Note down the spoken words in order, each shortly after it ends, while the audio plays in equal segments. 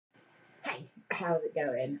Hi, how's it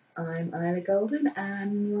going? I'm IlaGolden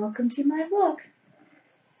and welcome to my vlog.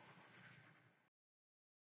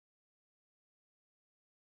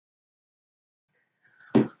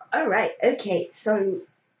 Alright, okay, so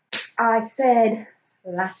I said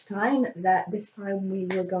last time that this time we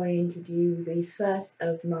were going to do the first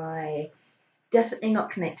of my definitely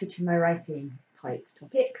not connected to my writing type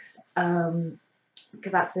topics,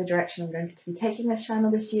 because that's the direction I'm going to be taking this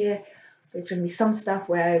channel this year. There's going to be some stuff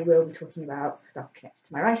where I will be talking about stuff connected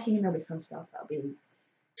to my writing, and there'll be some stuff that'll be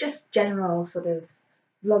just general sort of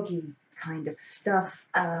vloggy kind of stuff,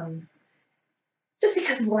 just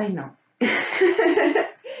because why not?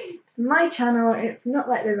 It's my channel, it's not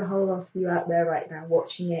like there's a whole lot of you out there right now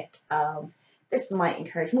watching it. This might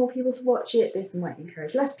encourage more people to watch it, this might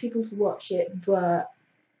encourage less people to watch it, but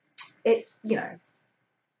it's, you know,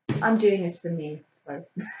 I'm doing this for me, so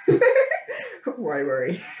why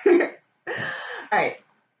worry? Alright,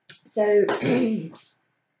 so I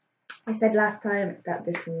said last time that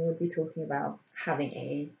this one would be talking about having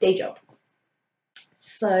a day job.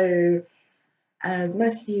 So, as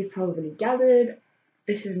most of you have probably gathered,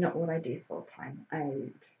 this is not what I do full time.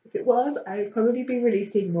 If it was, I'd probably be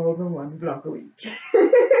releasing more than one vlog a week.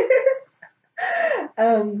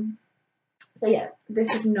 So yeah,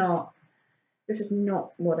 this is not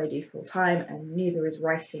what I do full time, and neither is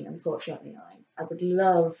writing. Unfortunately, I would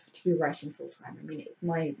love to be writing full time. I mean, it's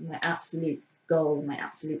my absolute goal, my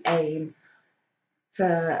absolute aim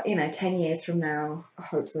for 10 years from now,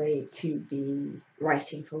 hopefully, to be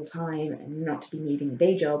writing full time and not to be needing a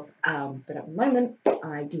day job. But at the moment,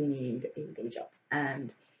 I do need a day job,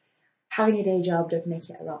 and having a day job does make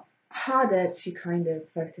it a lot harder to kind of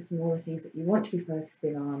focus on all the things that you want to be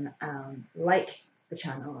focusing on, like the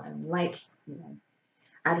channel and like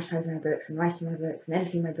advertising my books and writing my books and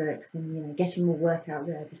editing my books and getting more work out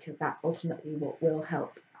there, because that's ultimately what will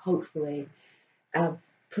help, hopefully,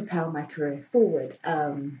 propel my career forward.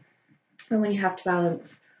 And when you have to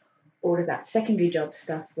balance all of that secondary job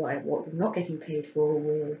stuff, what you're not getting paid for,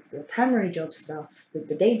 with the primary job stuff,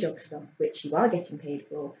 the day job stuff, which you are getting paid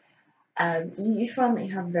for, you find that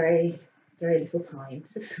you have very, very little time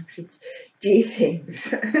to sort of do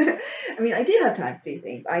things. I mean, I do have time to do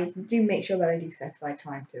things. I do make sure that I do set aside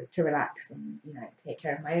time to relax and take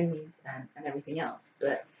care of my own needs and everything else.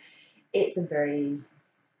 But it's a very,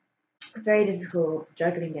 very difficult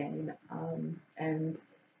juggling game, and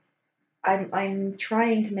I'm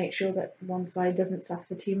trying to make sure that one side doesn't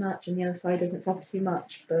suffer too much and the other side doesn't suffer too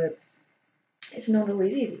much, but it's not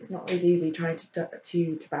always easy. It's not always easy trying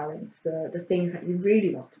to balance the things that you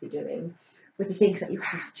really want to be doing with the things that you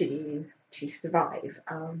have to do to survive.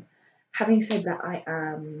 Having said that, I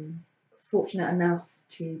am fortunate enough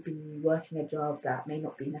to be working a job that may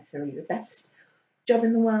not be necessarily the best job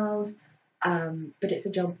in the world, but it's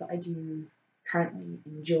a job that I do currently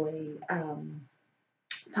enjoy,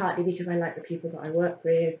 partly because I like the people that I work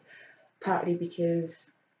with, partly because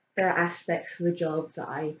there are aspects of the job that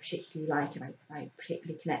I particularly like and I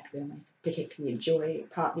particularly connect with and I particularly enjoy,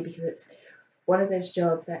 partly because it's one of those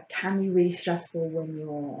jobs that can be really stressful when you're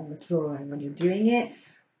on the floor and when you're doing it,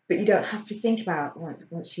 but you don't have to think about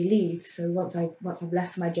once you leave. So once I've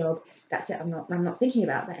left my job, that's it. I'm not thinking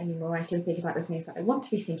about that anymore. I can think about the things that I want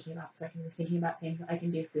to be thinking about. So I can be thinking about things that I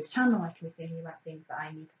can do for this channel. I can be thinking about things that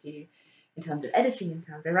I need to do in terms of editing, in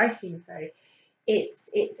terms of writing. So it's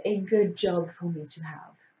a good job for me to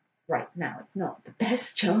have right now. It's not the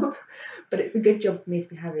best job, but it's a good job for me to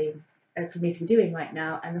be having, for me to be doing right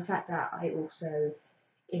now. And the fact that I also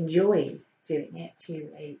enjoy doing it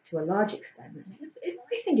to a large extent.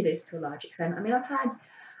 I think it is to a large extent. I mean,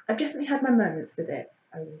 I've definitely had my moments with it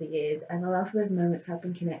over the years, and a lot of those moments have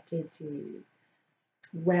been connected to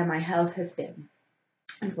where my health has been,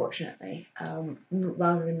 unfortunately,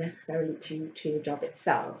 rather than necessarily to the job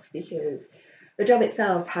itself, because the job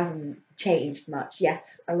itself hasn't changed much.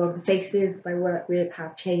 Yes, a lot of the faces that I work with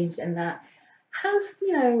have changed, and that has,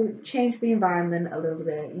 changed the environment a little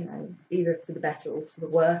bit, either for the better or for the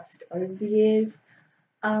worst over the years.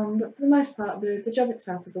 But for the most part, the job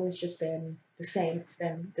itself has always just been the same. It's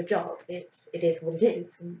been the job. It is what it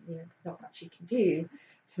is, and there's not much you can do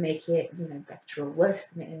to make it, better or worse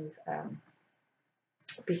than it is,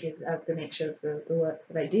 because of the nature of the work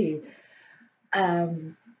that I do.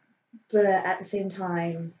 But at the same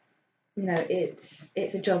time, it's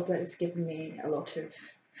a job that has given me a lot of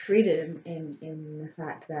freedom in the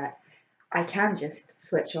fact that I can just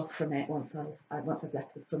switch off from it once I've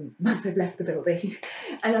left the building.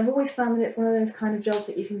 And I've always found that it's one of those kind of jobs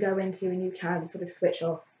that you can go into and you can sort of switch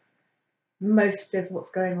off most of what's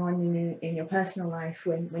going on in your personal life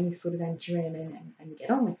when you sort of enter in and get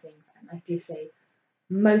on with things. And I do say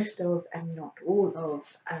most of and not all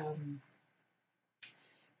of,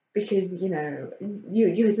 because the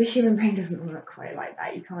human brain doesn't work quite like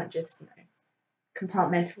that. You can't just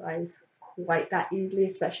compartmentalize quite that easily,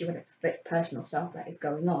 especially when it's personal stuff that is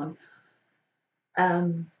going on.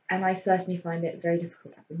 And I certainly find it very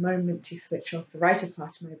difficult at the moment to switch off the writer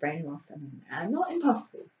part of my brain whilst I'm in there. Not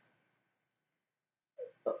impossible,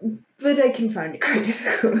 but I can find it quite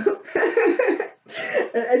difficult.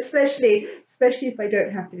 especially if I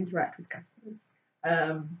don't have to interact with customers.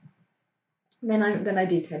 Then I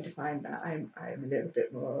do tend to find that I'm a little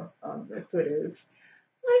bit more on the sort of,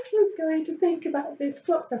 I'm just going to think about this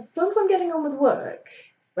plot stuff. Once I'm getting on with work,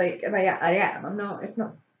 and I am, it's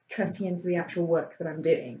not cutting into the actual work that I'm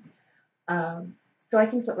doing. So I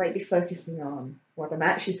can sort of be focusing on what I'm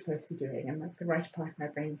actually supposed to be doing, and the writer part of my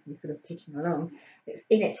brain can be sort of ticking along.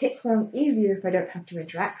 It ticks along easier if I don't have to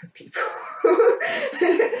interact with people.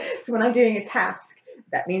 So when I'm doing a task,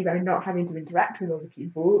 that means I'm not having to interact with other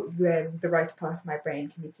people, then the writer part of my brain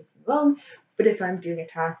can be ticking along. But if I'm doing a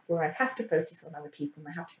task where I have to focus on other people and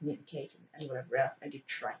I have to communicate and whatever else, I do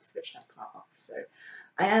try to switch that part off. So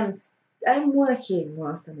I'm working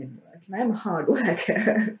whilst I'm in work, and I'm a hard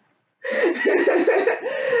worker.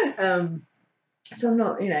 So I'm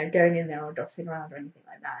not, going in there or dossing around or anything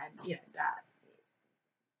like that.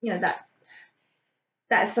 And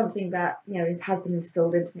that's something that has been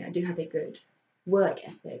instilled into me. I do have a good work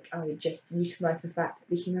ethic. I just utilise the fact that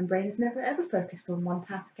the human brain is never ever focused on one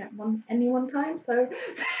task at any one time. So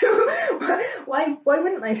why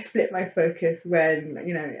wouldn't I split my focus when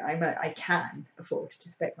I can afford to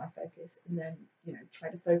split my focus, and then try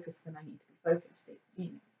to focus when I need to be focused? It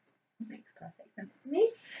makes perfect sense to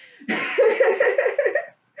me.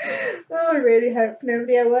 Oh, I really hope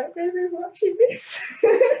nobody I work with is watching this.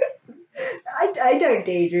 I don't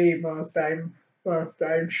daydream whilst I'm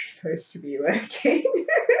supposed to be working.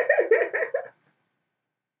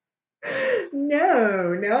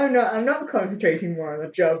 No, I'm not concentrating more on the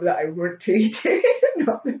job that I want to be doing,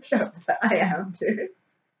 not the job that I am doing.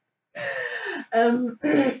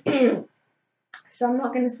 So I'm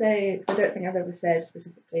not going to say, because I don't think I've ever said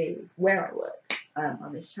specifically where I work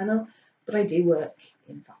on this channel, but I do work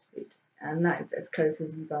in fast food, and that is as close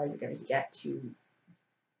as you guys are going to get to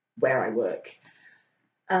where I work.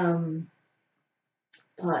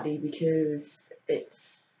 Partly because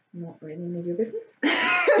it's not really none of your business.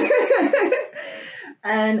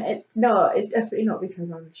 And it's definitely not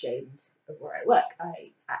because I'm ashamed of where I work.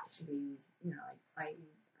 I actually,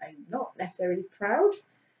 I'm not necessarily proud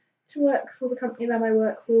to work for the company that I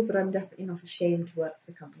work for, but I'm definitely not ashamed to work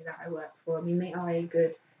for the company that I work for. I mean, they are a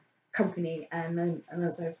good company, and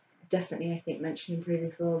as I've definitely, I think, mentioned in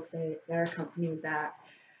previous vlogs, they're a company that,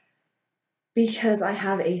 because I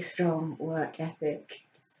have a strong work ethic,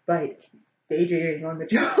 despite daydreaming on the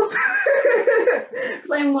job, because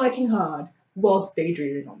I'm working hard whilst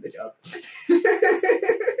daydreaming on the job.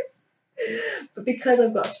 But because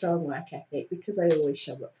I've got a strong work ethic, because I always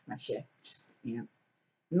show up for my shifts,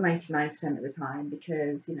 99% of the time,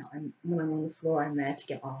 because when I'm on the floor, I'm there to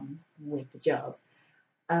get on with the job.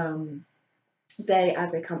 They,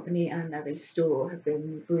 as a company and as a store, have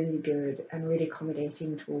been really good and really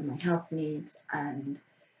accommodating to all my health needs, and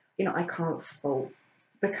I can't fault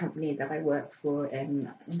the company that I work for, and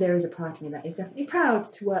there is a part of me that is definitely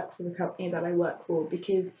proud to work for the company that I work for,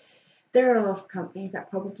 because there are a lot of companies that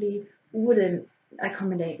probably wouldn't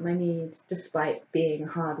accommodate my needs despite being a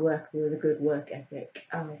hard worker with a good work ethic.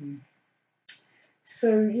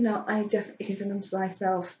 So, I definitely consider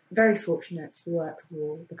myself very fortunate to work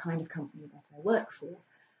for the kind of company that I work for.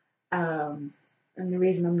 And the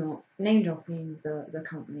reason I'm not name dropping the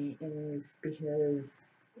company is because,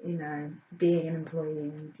 being an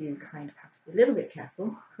employee, you do kind of have to be a little bit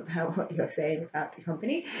careful about what you're saying about the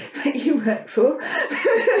company that you work for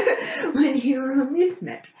when you're on the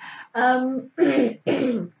internet.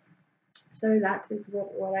 So that is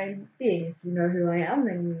what I'm being. If you know who I am,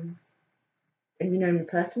 and you know me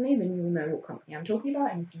personally, then you will know what company I'm talking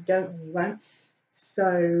about, and if you don't, then you won't.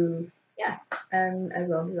 So yeah, as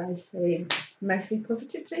long as I say mostly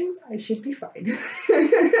positive things, I should be fine.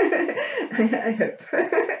 I hope.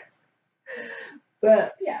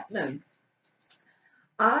 But yeah, no.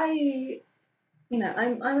 I'm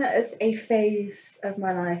at a phase of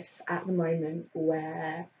my life at the moment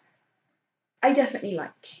where I definitely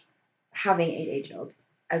like having a day job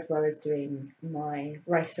as well as doing my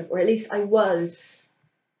writing stuff, or at least I was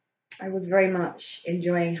very much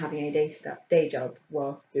enjoying having a day job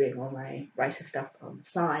whilst doing all my writer stuff on the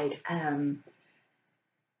side. And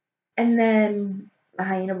then the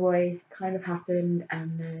hyena boy kind of happened,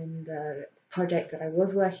 and then the project that I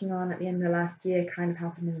was working on at the end of last year kind of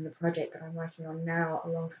happened, and the project that I'm working on now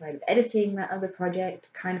alongside of editing that other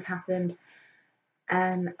project kind of happened.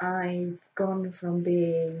 And I've gone from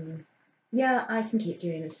being, yeah, I can keep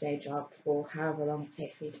doing this day job for however long it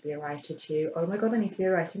takes me to be a writer, to, oh my god, I need to be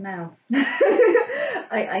a writer now.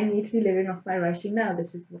 I need to be living off my writing now.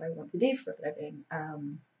 This is what I want to do for a living.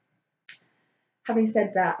 Having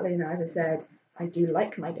said that, you know, as I said, I do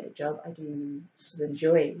like my day job. I do sort of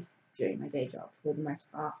enjoy doing my day job for the most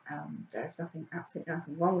part. There's absolutely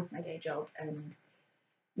nothing wrong with my day job, and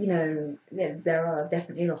you know, there are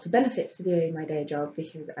definitely lots of benefits to doing my day job,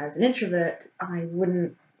 because as an introvert, I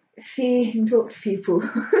wouldn't see and talk to people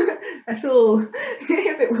at all if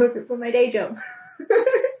it wasn't for my day job.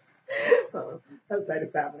 Well, outside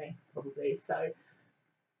of family, probably. So,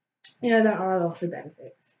 you know, there are a lot of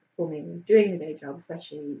benefits for me doing the day job,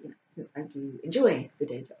 especially, you know, since I do enjoy the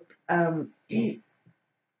day job.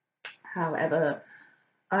 However,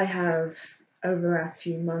 I have, over the last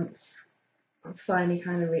few months, finally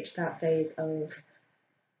kind of reached that phase of,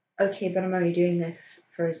 okay, but I'm only doing this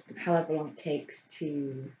for however long it takes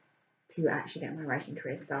to actually get my writing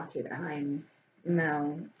career started, and I'm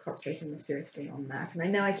now concentrating more seriously on that. And I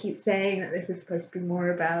know I keep saying that this is supposed to be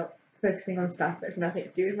more about focusing on stuff that's nothing to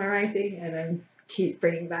do with my writing, and then keep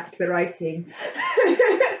bringing back the writing.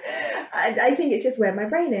 I think it's just where my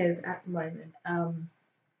brain is at the moment.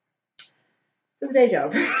 So the day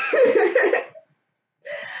job.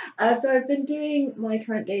 So I've been doing my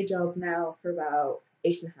current day job now for about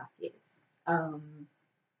 8.5 years,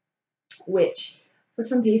 which for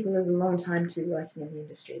some people is a long time to be working in the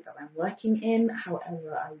industry that I'm working in.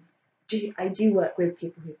 However, I do work with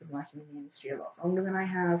people who've been working in the industry a lot longer than I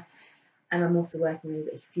have, and I'm also working with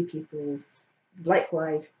a few people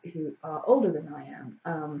likewise who are older than I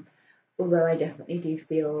am. Although I definitely do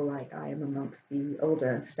feel like I am amongst the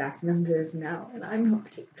older staff members now, and I'm not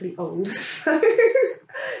particularly old. So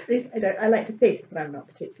at least I like to think that I'm not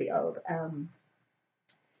particularly old.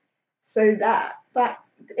 So that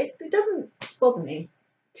it doesn't bother me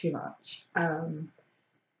too much,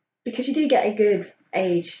 because you do get a good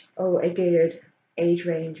age, or a good age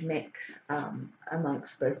range mix,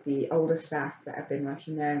 amongst both the older staff that have been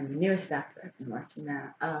working there and the newer staff that have been working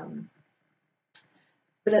there.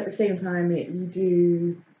 But at the same time, you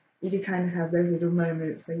do kind of have those little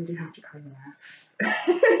moments where you do have to kind of laugh.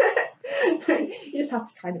 You just have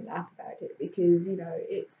to kind of laugh about it, because you know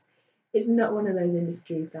it's not one of those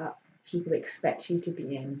industries that people expect you to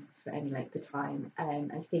be in for any length of time,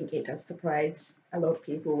 and I think it does surprise a lot of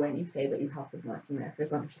people when you say that you have been working there for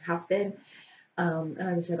as long as you have been. And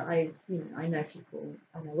as I said, I know people,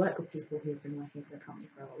 and I work with people who've been working for the company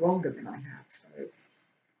for a lot longer than I have. So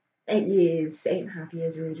 8.5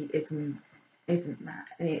 years really isn't that,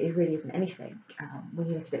 and it really isn't anything, when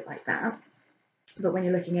you look at it like that. But when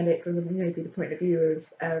you're looking at it from maybe the point of view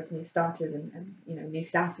of new starters and you know, new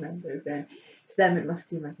staff members, then to them it must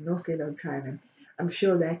seem like an awfully long time, and I'm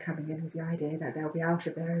sure they're coming in with the idea that they'll be out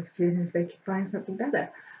of there as soon as they can find something better.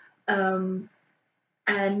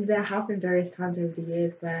 And there have been various times over the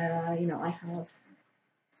years where, you know, I have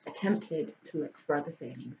attempted to look for other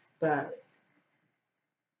things, but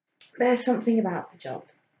there's something about the job.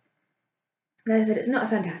 And as I said, it's not a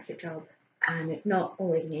fantastic job, and it's not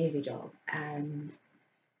always an easy job. And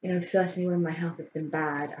you know, certainly when my health has been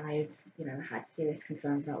bad, I've, you know, had serious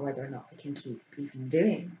concerns about whether or not I can keep even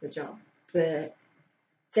doing the job. But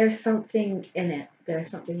there's something in it. There's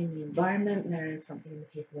something in the environment. There is something in the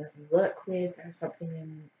people that we work with. There's something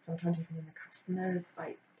in, sometimes even in the customers.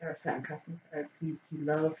 Like, there are certain customers that you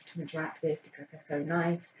love to interact with because they're so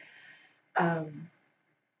nice.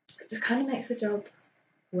 It just kind of makes the job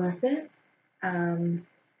worth it. And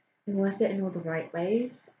worth it in all the right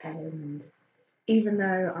ways. And even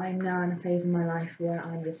though I'm now in a phase in my life where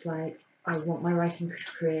I'm just like, I want my writing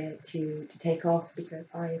career to take off, because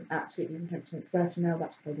I'm absolutely 100% certain now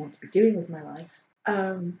that's what I want to be doing with my life,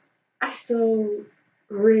 I still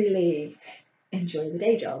really enjoy the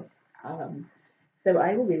day job. So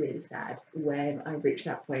I will be really sad when I reach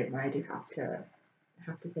that point where I do have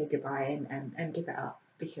to say goodbye and give it up,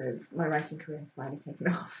 because my writing career has finally taken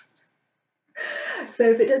off. So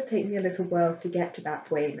if it does take me a little while to get to that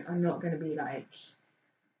point, I'm not going to be like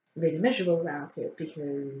really miserable about it,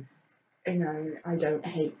 because you know, I don't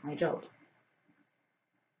hate my job.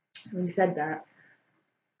 Having said that,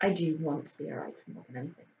 I do want to be a writer more than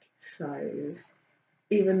anything. So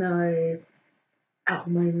even though at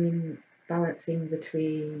the moment balancing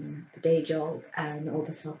between the day job and all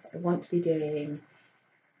the stuff that I want to be doing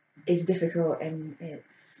is difficult, and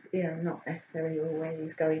it's, you know, not necessarily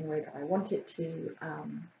always going the way that I want it to,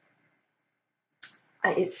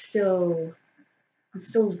 it's still I'm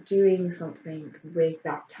still doing something with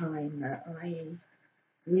that time that I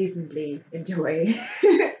reasonably enjoy.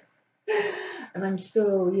 And I'm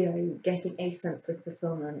still, getting a sense of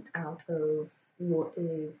fulfillment out of what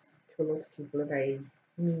is, to a lot of people, a very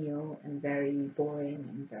menial and very boring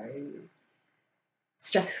and very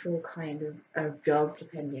stressful kind of job,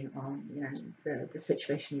 depending on, the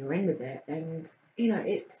situation you're in with it. And,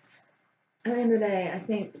 it's, at the end of the day, I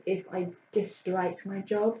think if I disliked my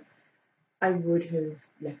job, I would have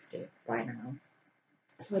left it by now.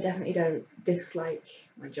 So I definitely don't dislike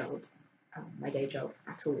my job, my day job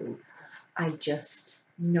at all. I just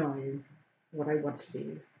know what I want to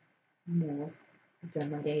do more than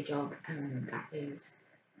my day job, and that is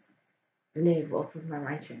live off of my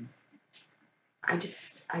writing. I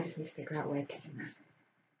just need to figure out a way of getting there.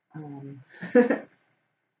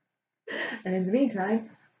 And in the meantime,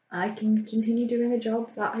 I can continue doing a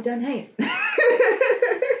job that I don't hate.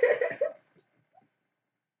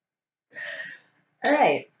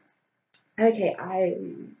 Alright. Okay, I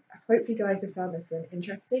hope you guys have found this one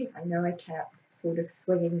interesting. I know I kept sort of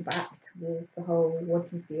swinging back towards the whole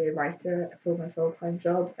wanting to be a writer for my full-time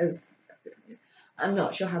job, as I'm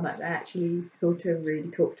not sure how much I actually sort of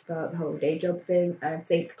really talked about the whole day job thing. I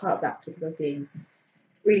think part of that's because I've been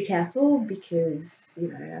really careful, because,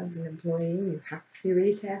 as an employee, you have to be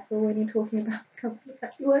really careful when you're talking about the company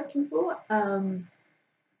that you're working for.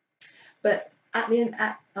 But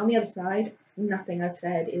on the other side, nothing I've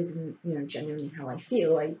said isn't, genuinely how I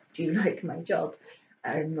feel. I do like my job.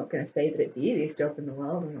 I'm not going to say that it's the easiest job in the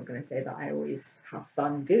world. I'm not going to say that I always have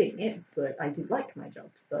fun doing it, but I do like my job.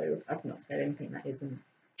 So I've not said anything that isn't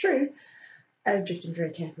true. I've just been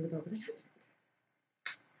very careful about what I have said.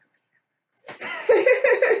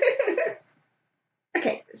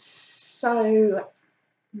 Okay, so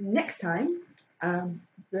next time,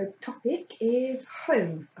 the topic is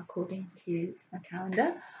home, according to my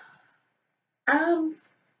calendar.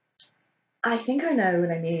 I think I know what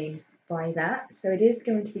I mean by that. So it is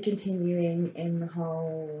going to be continuing in the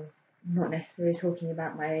whole, not necessarily talking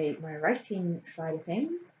about my writing side of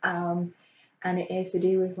things. And it is to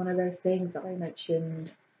do with one of those things that I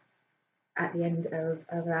mentioned at the end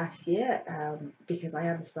of last year, because I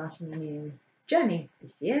am starting a new journey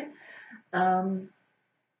this year. And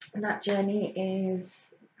that journey is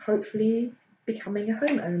hopefully becoming a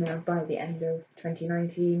homeowner by the end of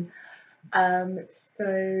 2019.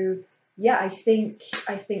 So yeah, I think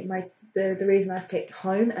the reason I've picked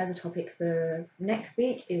home as a topic for next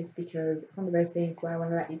week is because it's one of those things where I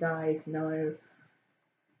want to let you guys know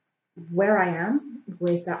where I am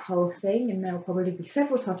with that whole thing, and there'll probably be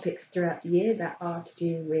several topics throughout the year that are to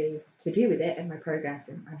do with it and my progress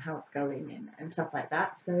and how it's going and stuff like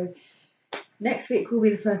that. So next week will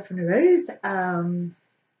be the first one of those,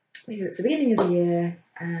 because it's the beginning of the year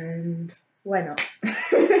and why not?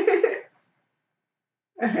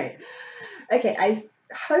 Alright, okay, I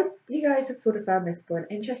hope you guys have sort of found this one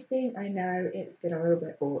interesting. I know it's been a little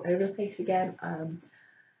bit all over the place again.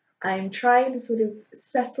 I'm trying to sort of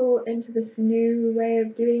settle into this new way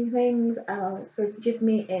of doing things, so forgive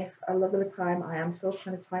me if a lot of the time I am still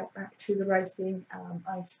trying to tie it back to the writing.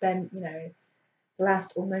 I've spent, the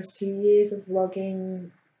last almost 2 years of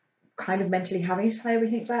vlogging kind of mentally having to tie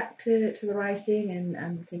everything back to the writing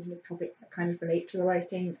and thinking of topics that kind of relate to the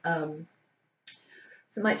writing.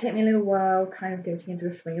 So it might take me a little while kind of getting into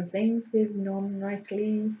the swing of things with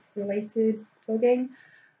non-writerly related vlogging.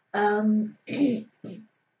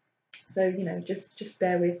 So, just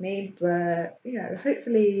bear with me, but,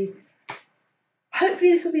 hopefully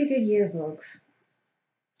this will be a good year of vlogs.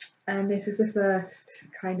 And this is the first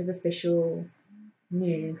kind of official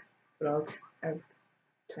new vlog of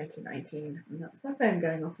 2019. And that's my phone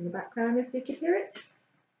going off in the background if you could hear it.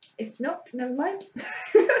 If not, never mind.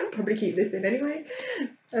 I'll probably keep this in anyway.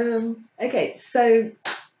 Okay, so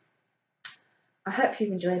I hope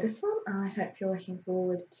you've enjoyed this one. I hope you're looking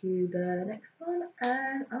forward to the next one,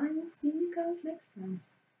 and I will see you guys next time.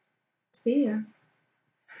 See ya.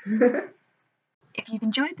 If you've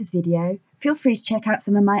enjoyed this video, feel free to check out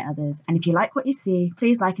some of my others, and if you like what you see,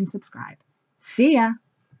 please like and subscribe. See ya!